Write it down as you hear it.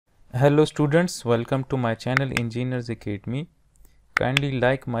Hello students, welcome to my channel Engineers Academy. Kindly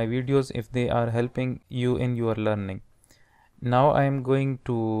like my videos if they are helping you in your learning. Now I am going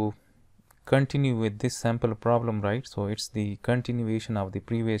to continue with this sample problem, right? So it's the continuation of the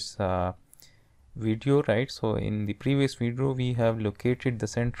previous video, right? So in the previous video we have located the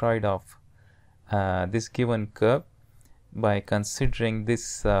centroid of this given curve by considering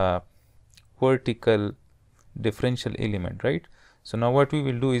this vertical differential element, right? So now what we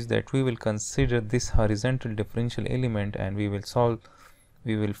will do is that we will consider this horizontal differential element and we will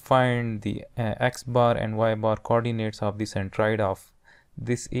find the x bar and y bar coordinates of the centroid of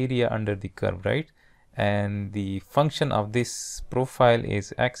this area under the curve, right? And the function of this profile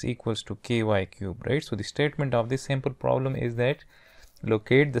is x equals to ky cube, right? So the statement of this simple problem is that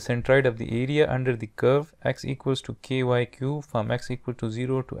locate the centroid of the area under the curve x equals to ky cube from x equal to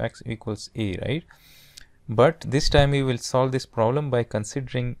 0 to x equals a, right? But this time we will solve this problem by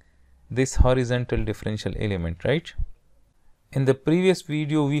considering this horizontal differential element, right? In the previous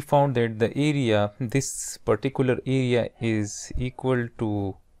video we found that the area, this particular area, is equal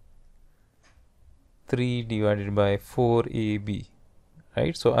to 3 divided by 4ab,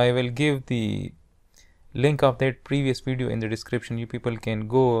 right? So I will give the link of that previous video in the description. You people can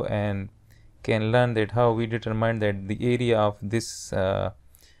go and can learn that how we determined that the area of this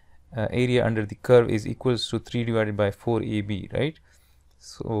area under the curve is equals to 3 divided by 4ab, right?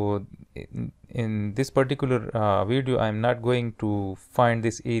 So in this particular video I am not going to find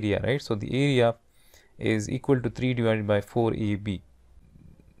this area, right? So the area is equal to 3 divided by 4ab.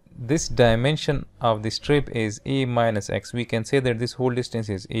 This dimension of the strip is a minus x. We can say that this whole distance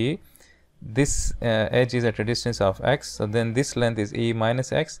is a, this edge is at a distance of x, so then this length is a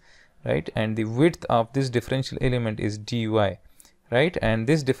minus x, right? And the width of this differential element is dy, right? And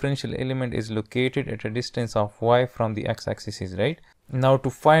this differential element is located at a distance of y from the x-axis, right? Now to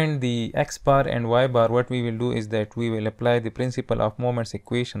find the x bar and y bar, what we will do is that we will apply the principle of moments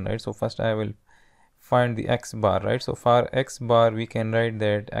equation, right? So first I will find the x bar, right? So for x bar we can write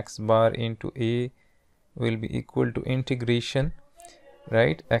that x bar into a will be equal to integration,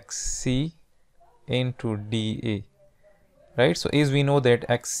 right, xc into dA, right? So as we know that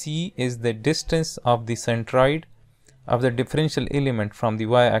xc is the distance of the centroid of the differential element from the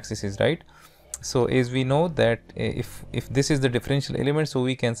y-axis, right? So as we know that if this is the differential element, so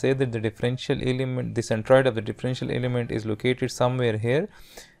we can say that the differential element, the centroid of the differential element is located somewhere here,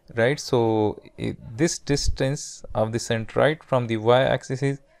 right? So this distance of the centroid from the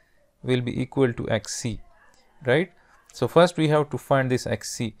y-axis will be equal to xc, right? So first we have to find this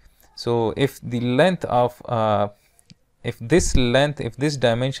xc. So if the length of if this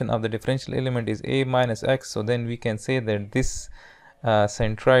dimension of the differential element is a minus x, so then we can say that this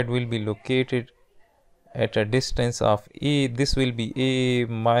centroid will be located at a distance of a, this will be a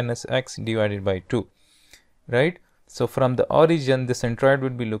minus x divided by 2, right? So from the origin the centroid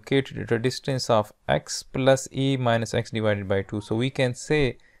would be located at a distance of x plus a minus x divided by 2. So we can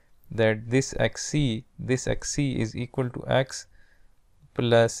say that this xc is equal to x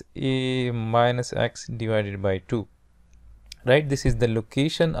plus a minus x divided by 2, right? This is the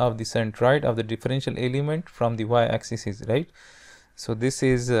location of the centroid of the differential element from the y-axis, right? So this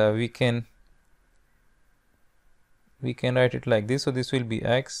is we can write it like this. So this will be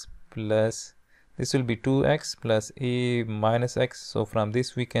x plus, this will be 2x plus a minus x. So from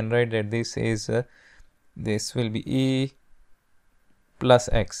this we can write that this is this will be a plus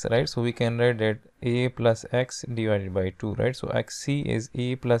x, right? So we can write that a plus x divided by 2, right? So xc is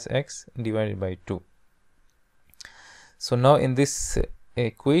a plus x divided by 2. So now in this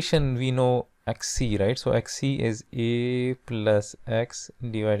equation we know xc, right? So xc is a plus x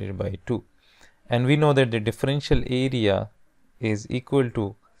divided by 2, and we know that the differential area is equal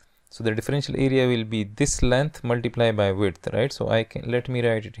to, so the differential area will be this length multiplied by width, right? So I can, let me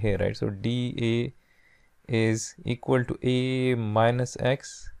write it here, right? So dA is equal to a minus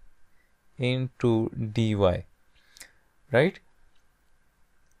x into dy, right?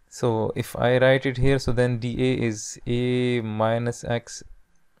 So if I write it here, so then dA is a minus x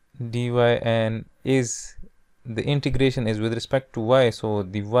dy, and is the integration is with respect to y, so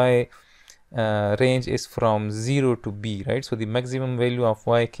the y range is from 0 to b, right? So the maximum value of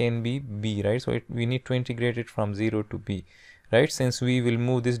y can be b, right? So we need to integrate it from 0 to b, right? Since we will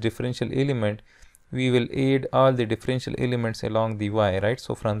move this differential element, we will add all the differential elements along the y, right?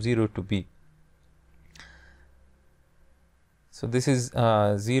 So from 0 to b. So this is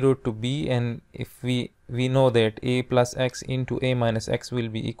 0 to b, and if we know that a plus x into a minus x will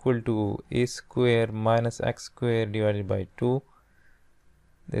be equal to a square minus x square divided by 2.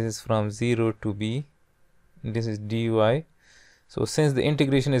 This is from 0 to b, this is dy. So since the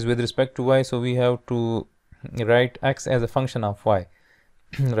integration is with respect to y, so we have to write x as a function of y.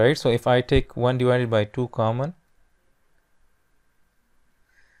 Right, so if I take 1 divided by 2 common,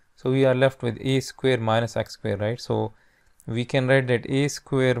 so we are left with a square minus x square, right? So we can write that a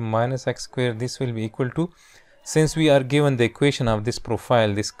square minus x square, this will be equal to, since we are given the equation of this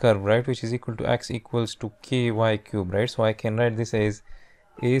profile, this curve, right, which is equal to x equals to ky cube, right? So I can write this as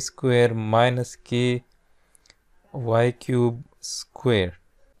a square minus ky cube square.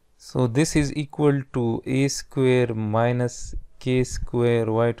 So this is equal to a square minus k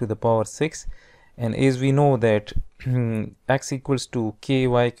square y to the power 6, and as we know that x equals to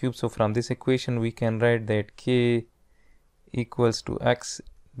ky cube, so from this equation we can write that k equals to x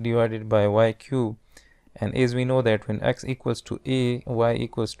divided by y cube, and as we know that when x equals to a, y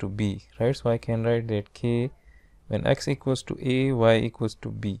equals to b, right? So I can write that k, when x equals to a, y equals to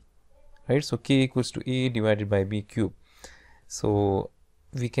b, right? So k equals to a divided by b cube. So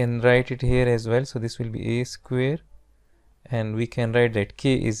we can write it here as well. So this will be a square, and we can write that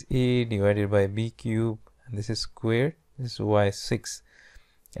k is a divided by b cube, and this is squared, this is y6,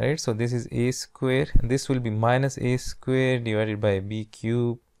 right? So this is a square, and this will be minus a square divided by b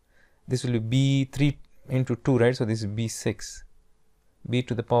cube. This will be b3 into 2, right? So this is b6, b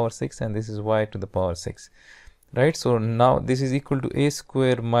to the power 6, and this is y to the power 6, right? So now this is equal to a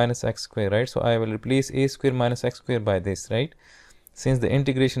square minus x square, right? So I will replace a square minus x square by this, right? Since the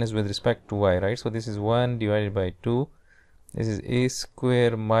integration is with respect to y, right? So this is 1 divided by 2, this is a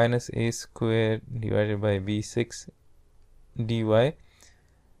square minus a square divided by b6 dy,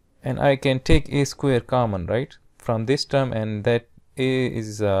 and I can take a square common, right, from this term, and that a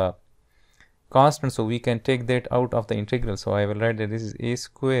is constant, so we can take that out of the integral. So I will write that this is a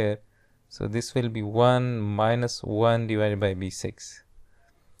square, so this will be 1 minus 1 divided by b6,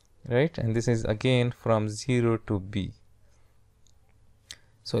 right? And this is again from 0 to b.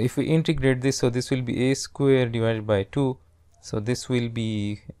 So if we integrate this, so this will be a square divided by 2, so this will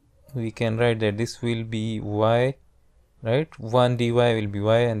be, we can write that this will be y, right? 1 dy will be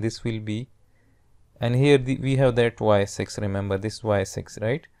y, and this will be, and here we have that y6, remember this y6,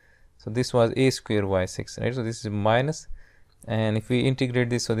 right? So this was a square y6, right? So this is minus, and if we integrate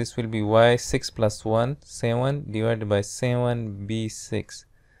this, so this will be y6 plus 1, 7 divided by 7 b6,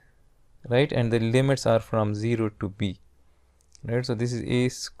 right? And the limits are from 0 to b, right? So this is a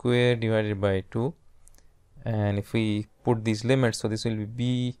square divided by 2, and if we put these limits, so this will be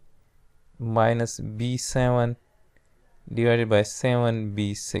b minus b7 divided by 7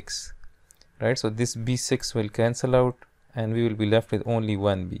 b6, right? So this b6 will cancel out, and we will be left with only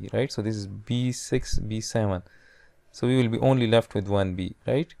 1b, right? So this is b6 b7, so we will be only left with 1b,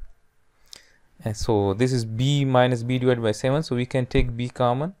 right? And so this is b minus b divided by 7, so we can take b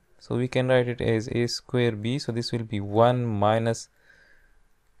common, so we can write it as a square b, so this will be 1 minus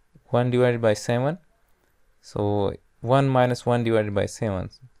 1 divided by 7, so 1 minus 1 divided by 7,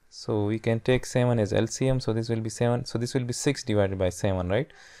 so we can take 7 as LCM, so this will be 7, so this will be 6 divided by 7, right?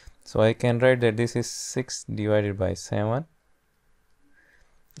 So I can write that this is 6 divided by 7,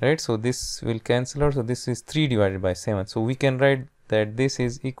 right? So this will cancel out, so this is 3 divided by 7, so we can write that this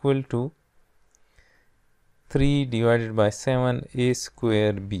is equal to 3 divided by 7 a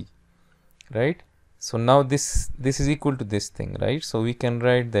square b, right? So now this is equal to this thing, right? So we can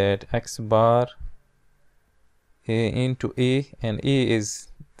write that x bar a into a, and a is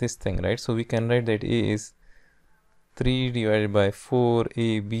this thing, right? So we can write that a is 3 divided by 4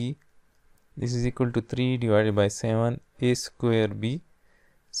 ab, this is equal to 3 divided by 7 a square b.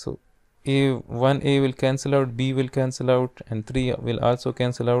 So a 1a will cancel out, b will cancel out, and 3 will also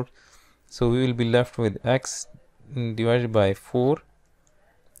cancel out, so we will be left with x divided by 4,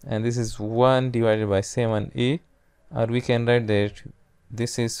 and this is 1 divided by 7a, or we can write that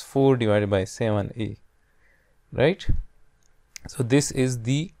this is 4 divided by 7a, right? So this is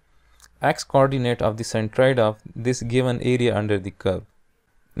the x coordinate of the centroid of this given area under the curve.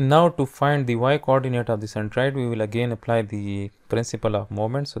 Now to find the y coordinate of the centroid, we will again apply the principle of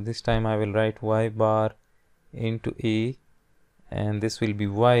moment. So this time I will write y bar into a, and this will be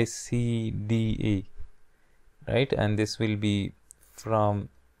ycda, right? And this will be from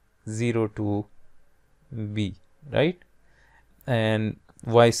 0 to b, right? And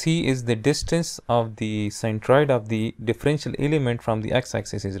yc is the distance of the centroid of the differential element from the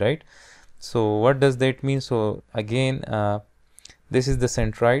x-axis, right? So what does that mean? So again, this is the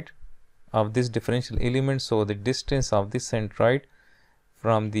centroid of this differential element, so the distance of this centroid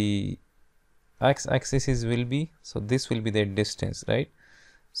from the x-axis will be, so this will be the distance, right?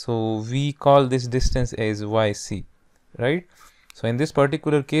 So we call this distance as yc, right? So in this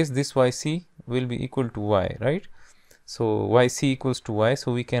particular case, this yc will be equal to y, right? So yc equals to y,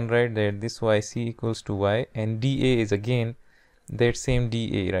 so we can write that this yc equals to y, and dA is again that same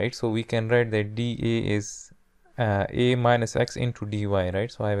dA, right? So we can write that dA is a minus x into dy,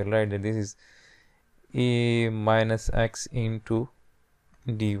 right? So I will write that this is a minus x into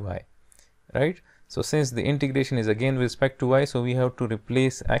dy, right? So since the integration is again with respect to y, so we have to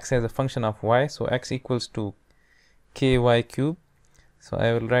replace x as a function of y, so x equals to ky cube. So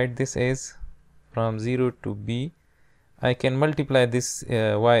I will write this as from 0 to b. I can multiply this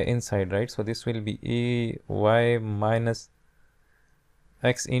y inside, right? So this will be a y minus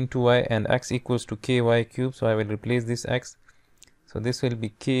x into y, and x equals to ky cube, so I will replace this x. So this will be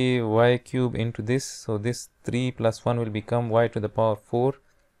ky cube into this, so this 3 plus 1 will become y to the power 4,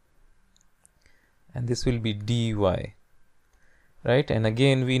 and this will be dy, right? And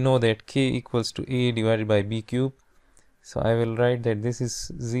again we know that k equals to a divided by b cube, so I will write that this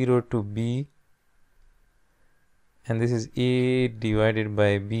is 0 to b, and this is a divided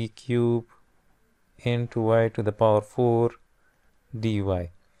by b cube into y to the power 4 dy.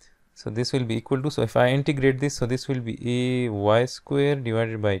 So this will be equal to, so if I integrate this, so this will be a y square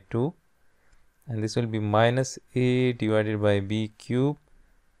divided by 2, and this will be minus a divided by b cube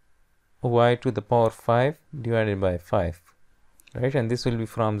y to the power 5 divided by 5, right? And this will be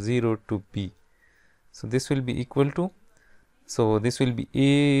from 0 to b. So this will be equal to, so this will be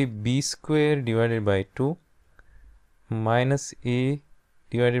a b square divided by 2 minus a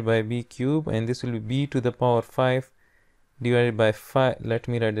divided by b cube, and this will be b to the power 5 divided by 5. Let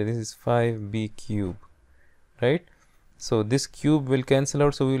me write that this is 5b cube, right? So this cube will cancel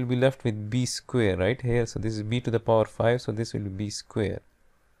out, so we will be left with b square right here. So this is b to the power 5, so this will be b square.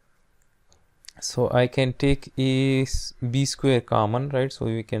 So I can take a b square common, right? So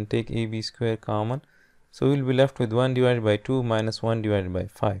we can take a b square common, so we will be left with 1 divided by 2 minus 1 divided by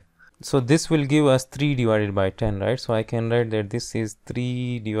 5. So this will give us 3 divided by 10, right? So I can write that this is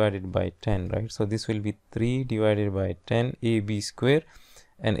 3 divided by 10, right? So this will be 3 divided by 10 ab square,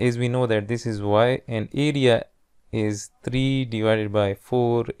 and as we know that this is y, and area is 3 divided by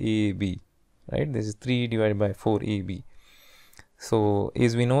 4 ab, right? This is 3 divided by 4 ab. So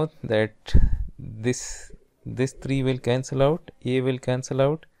as we know that this 3 will cancel out, a will cancel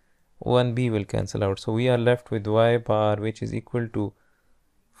out, 1b will cancel out, so we are left with y bar, which is equal to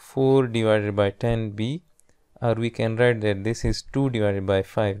 4 divided by 10b, or we can write that this is 2 divided by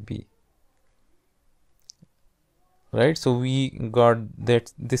 5b, right? So we got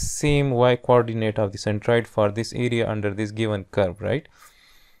that this same y coordinate of the centroid for this area under this given curve, right?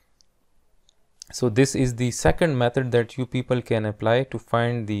 So this is the second method that you people can apply to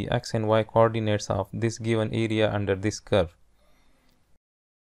find the x and y coordinates of this given area under this curve.